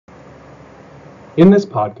In this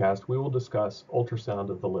podcast, we will discuss ultrasound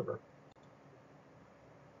of the liver.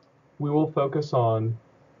 We will focus on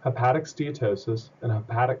hepatic steatosis and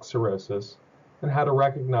hepatic cirrhosis and how to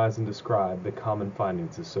recognize and describe the common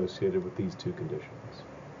findings associated with these two conditions.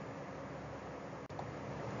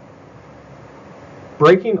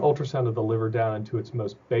 Breaking ultrasound of the liver down into its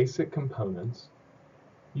most basic components,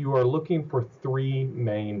 you are looking for three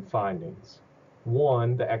main findings.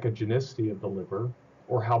 One, the echogenicity of the liver,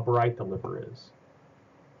 or how bright the liver is.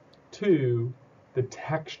 Two, the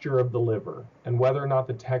texture of the liver, and whether or not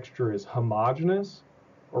the texture is homogeneous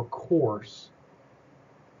or coarse.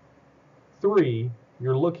 Three,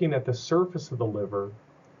 you're looking at the surface of the liver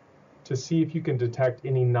to see if you can detect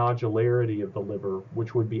any nodularity of the liver,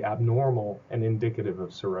 which would be abnormal and indicative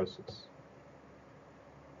of cirrhosis.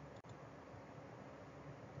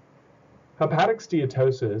 Hepatic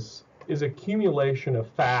steatosis is accumulation of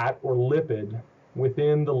fat or lipid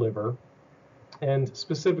within the liver, and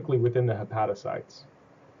specifically within the hepatocytes.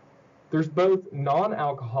 There's both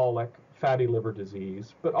non-alcoholic fatty liver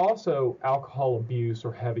disease, but also alcohol abuse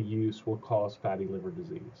or heavy use will cause fatty liver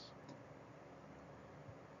disease.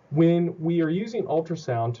 When we are using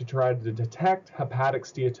ultrasound to try to detect hepatic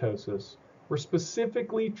steatosis, we're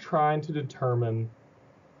specifically trying to determine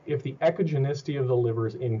if the echogenicity of the liver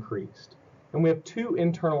is increased. And we have two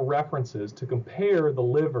internal references to compare the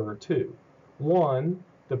liver to. One,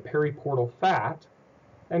 the periportal fat,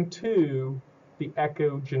 and two, the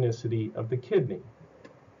echogenicity of the kidney.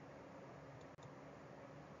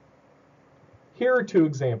 Here are two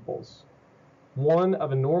examples, one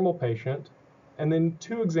of a normal patient, and then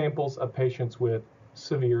two examples of patients with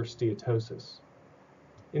severe steatosis.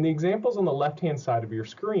 In the examples on the left-hand side of your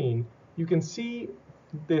screen, you can see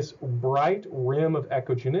this bright rim of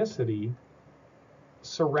echogenicity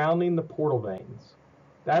surrounding the portal veins.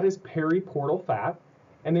 That is periportal fat.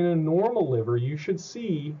 And in a normal liver, you should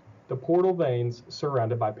see the portal veins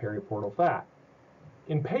surrounded by periportal fat.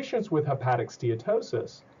 In patients with hepatic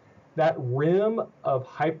steatosis, that rim of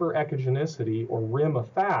hyperechogenicity or rim of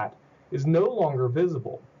fat is no longer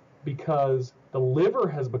visible because the liver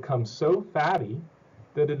has become so fatty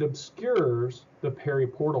that it obscures the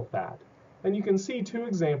periportal fat. And you can see two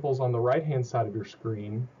examples on the right-hand side of your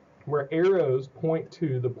screen where arrows point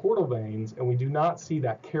to the portal veins, and we do not see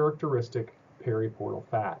that characteristic periportal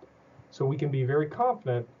fat. So we can be very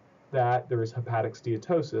confident that there is hepatic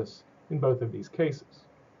steatosis in both of these cases.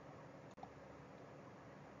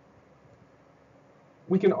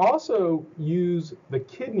 We can also use the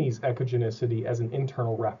kidney's echogenicity as an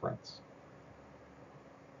internal reference.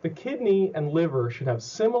 The kidney and liver should have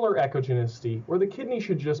similar echogenicity, or the kidney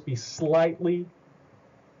should just be slightly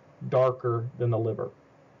darker than the liver.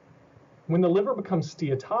 When the liver becomes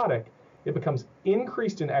steatotic, it becomes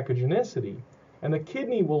increased in echogenicity, and the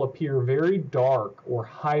kidney will appear very dark or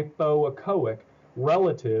hypoechoic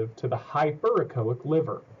relative to the hyperechoic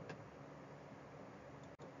liver.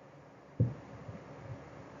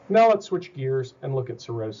 Now let's switch gears and look at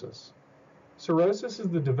cirrhosis. Cirrhosis is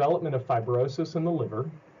the development of fibrosis in the liver,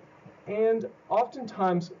 and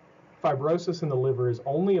oftentimes fibrosis in the liver is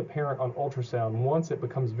only apparent on ultrasound once it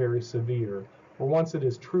becomes very severe, or once it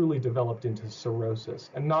is truly developed into cirrhosis,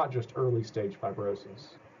 and not just early stage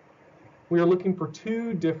fibrosis. We are looking for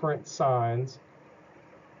two different signs.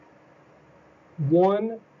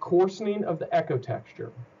 One, coarsening of the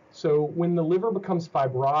echotexture. So when the liver becomes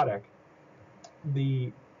fibrotic,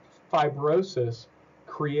 the fibrosis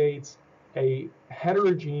creates a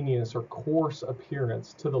heterogeneous or coarse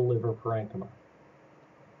appearance to the liver parenchyma.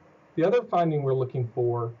 The other finding we're looking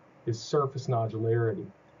for is surface nodularity.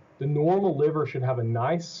 The normal liver should have a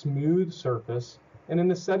nice smooth surface, and in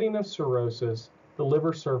the setting of cirrhosis, the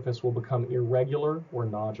liver surface will become irregular or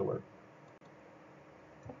nodular.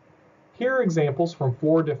 Here are examples from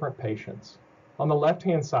 4 different patients. On the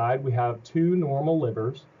left-hand side, we have 2 normal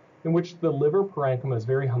livers in which the liver parenchyma is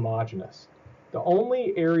very homogeneous. The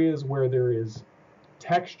only areas where there is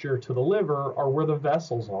texture to the liver are where the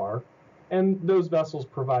vessels are, and those vessels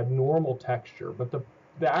provide normal texture, but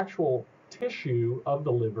the actual tissue of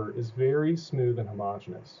the liver is very smooth and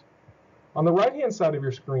homogeneous. On the right-hand side of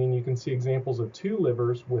your screen, you can see examples of 2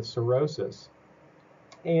 livers with cirrhosis.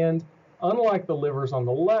 And unlike the livers on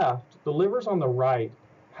the left, the livers on the right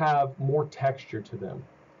have more texture to them,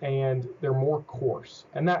 and they're more coarse.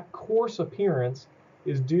 And that coarse appearance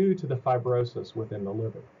is due to the fibrosis within the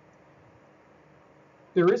liver.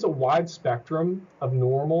 There is a wide spectrum of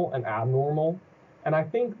normal and abnormal, and I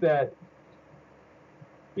think that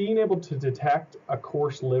being able to detect a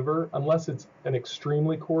coarse liver, unless it's an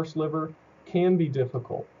extremely coarse liver, can be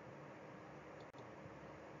difficult.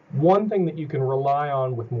 One thing that you can rely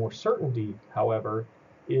on with more certainty, however,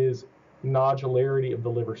 is nodularity of the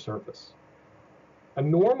liver surface. A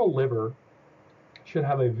normal liver should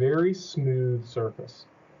have a very smooth surface.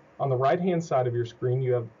 On the right-hand side of your screen,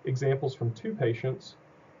 you have examples from 2 patients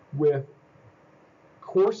with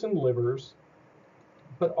coarsened livers,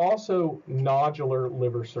 but also nodular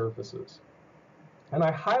liver surfaces. And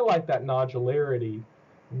I highlight that nodularity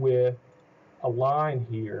with a line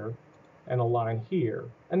here and a line here.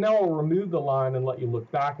 And now I'll remove the line and let you look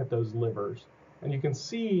back at those livers. And you can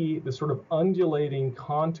see the sort of undulating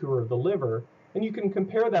contour of the liver, and you can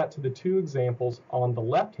compare that to the 2 examples on the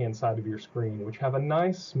left-hand side of your screen, which have a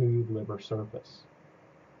nice smooth liver surface.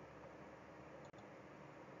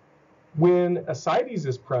 When ascites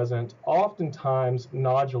is present, oftentimes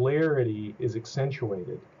nodularity is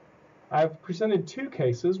accentuated. I've presented 2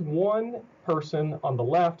 cases. One person on the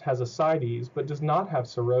left has ascites but does not have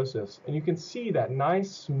cirrhosis, and you can see that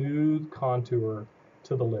nice smooth contour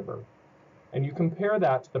to the liver. And you compare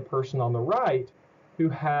that to the person on the right who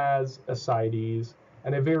has ascites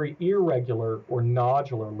and a very irregular or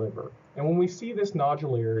nodular liver. And when we see this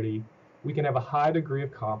nodularity, we can have a high degree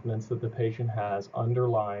of confidence that the patient has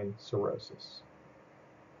underlying cirrhosis.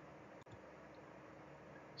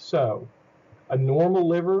 So, a normal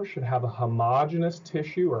liver should have a homogeneous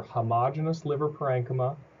tissue or homogeneous liver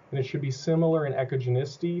parenchyma, and it should be similar in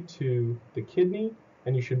echogenicity to the kidney,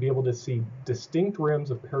 and you should be able to see distinct rims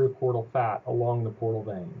of periportal fat along the portal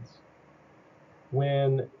veins.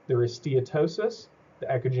 When there is steatosis, the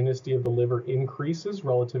echogenicity of the liver increases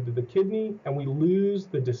relative to the kidney, and we lose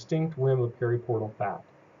the distinct rim of periportal fat.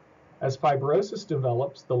 As fibrosis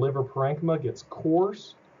develops, the liver parenchyma gets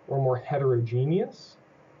coarse or more heterogeneous,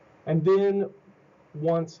 and then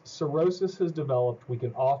once cirrhosis has developed, we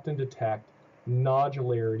can often detect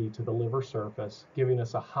nodularity to the liver surface, giving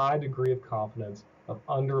us a high degree of confidence of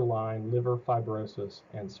underlying liver fibrosis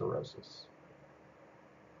and cirrhosis.